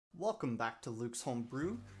Welcome back to Luke's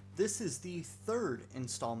Homebrew. This is the third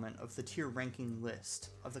installment of the tier ranking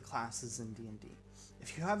list of the classes in D&D.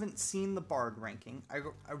 If you haven't seen the Bard ranking, I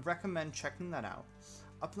recommend checking that out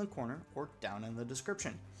up in the corner or down in the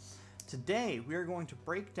description. Today we are going to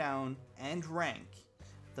break down and rank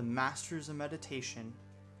the Masters of Meditation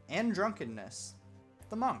and Drunkenness,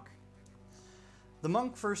 the Monk. The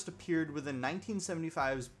Monk first appeared within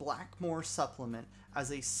 1975's Blackmore supplement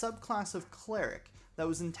as a subclass of Cleric that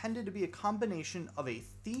was intended to be a combination of a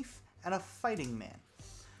thief and a fighting man.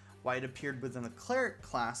 Why it appeared within the Cleric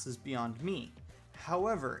class is beyond me.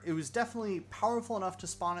 However, it was definitely powerful enough to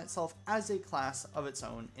spawn itself as a class of its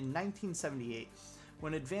own in 1978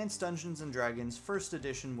 when Advanced Dungeons & Dragons 1st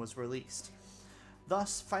edition was released,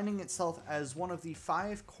 thus finding itself as one of the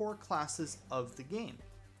 5 core classes of the game.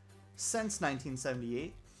 Since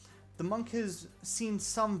 1978, the Monk has seen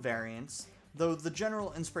some variants, though the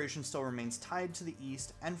general inspiration still remains tied to the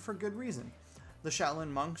East, and for good reason. The Shaolin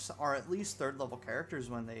monks are at least 3rd level characters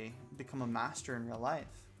when they become a master in real life.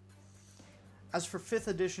 As for 5th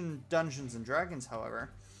edition Dungeons & Dragons, however,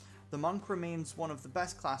 the Monk remains one of the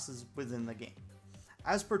best classes within the game,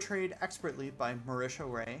 as portrayed expertly by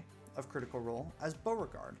Marisha Ray of Critical Role as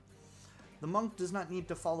Beauregard. The Monk does not need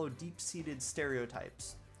to follow deep-seated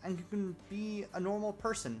stereotypes, and you can be a normal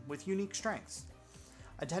person with unique strengths.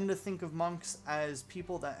 I tend to think of monks as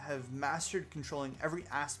people that have mastered controlling every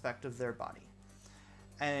aspect of their body.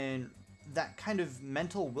 And that kind of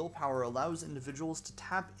mental willpower allows individuals to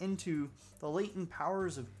tap into the latent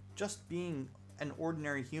powers of just being an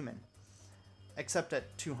ordinary human. Except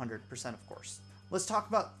at 200%, of course. Let's talk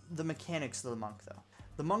about the mechanics of the Monk, though.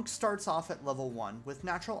 The Monk starts off at level 1 with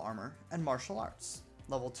natural armor and martial arts.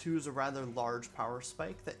 Level 2 is a rather large power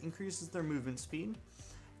spike that increases their movement speed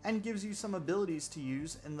and gives you some abilities to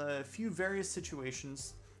use in the few various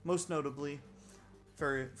situations, most notably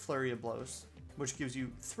Flurry of Blows, which gives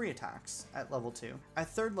you 3 attacks at level 2. At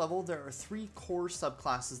 3rd level, there are 3 core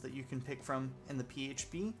subclasses that you can pick from in the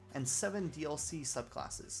PHB and 7 DLC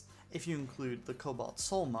subclasses, if you include the Cobalt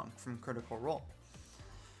Soul Monk from Critical Role.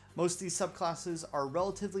 Most of these subclasses are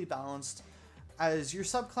relatively balanced, as your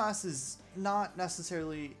subclass is not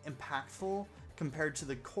necessarily impactful compared to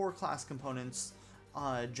the core class components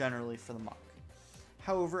generally for the Monk.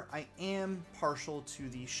 However, I am partial to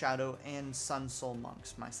the Shadow and Sun Soul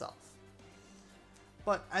monks myself.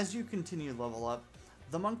 But as you continue to level up,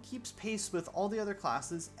 the Monk keeps pace with all the other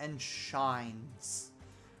classes and shines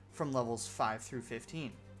from levels 5 through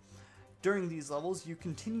 15. During these levels, you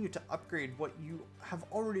continue to upgrade what you have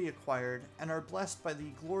already acquired and are blessed by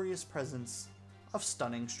the glorious presence of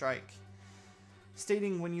Stunning Strike,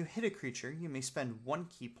 stating when you hit a creature, you may spend 1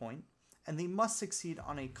 key point, and they must succeed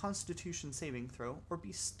on a Constitution saving throw or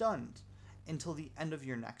be stunned until the end of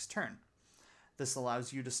your next turn. This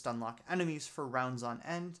allows you to stunlock enemies for rounds on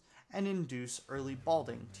end and induce early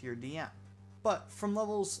balding to your DM. But from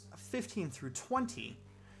levels 15 through 20,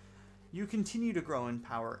 you continue to grow in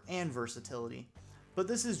power and versatility, but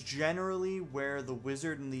this is generally where the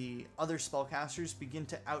wizard and the other spellcasters begin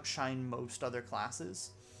to outshine most other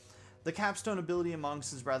classes. The capstone ability in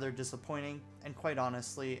monks is rather disappointing and, quite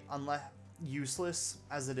honestly, useless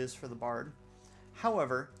as it is for the bard.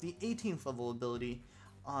 However, the 18th level ability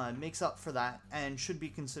makes up for that and should be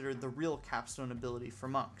considered the real capstone ability for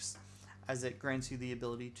monks, as it grants you the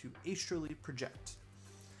ability to astrally project.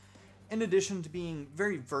 In addition to being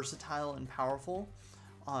very versatile and powerful,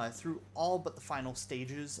 through all but the final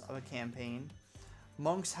stages of a campaign,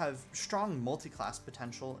 monks have strong multi-class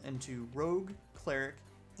potential into rogue, cleric,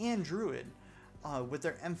 and druid, with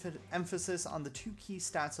their emphasis on the 2 key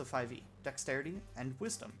stats of 5e, dexterity and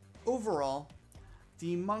wisdom. Overall,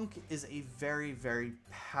 the Monk is a very, very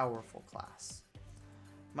powerful class.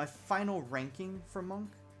 My final ranking for Monk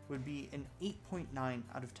would be an 8.9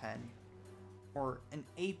 out of 10, or an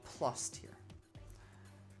A+ tier.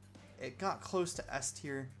 It got close to S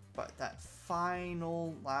tier, but that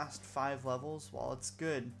final last 5 levels, while it's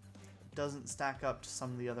good, doesn't stack up to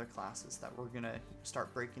some of the other classes that we're gonna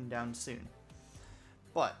start breaking down soon.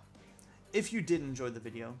 But if you did enjoy the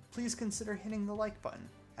video, please consider hitting the like button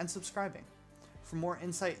and subscribing. For more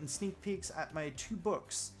insight and sneak peeks at my 2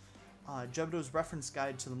 books, Jebdo's Reference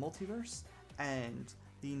Guide to the Multiverse and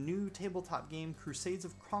the new tabletop game Crusades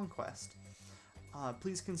of Conquest,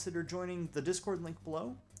 please consider joining the Discord link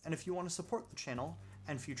below. And if you want to support the channel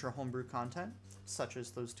and future homebrew content, such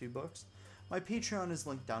as those 2 books, my Patreon is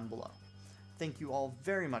linked down below. Thank you all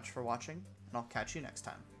very much for watching, and I'll catch you next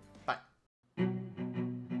time.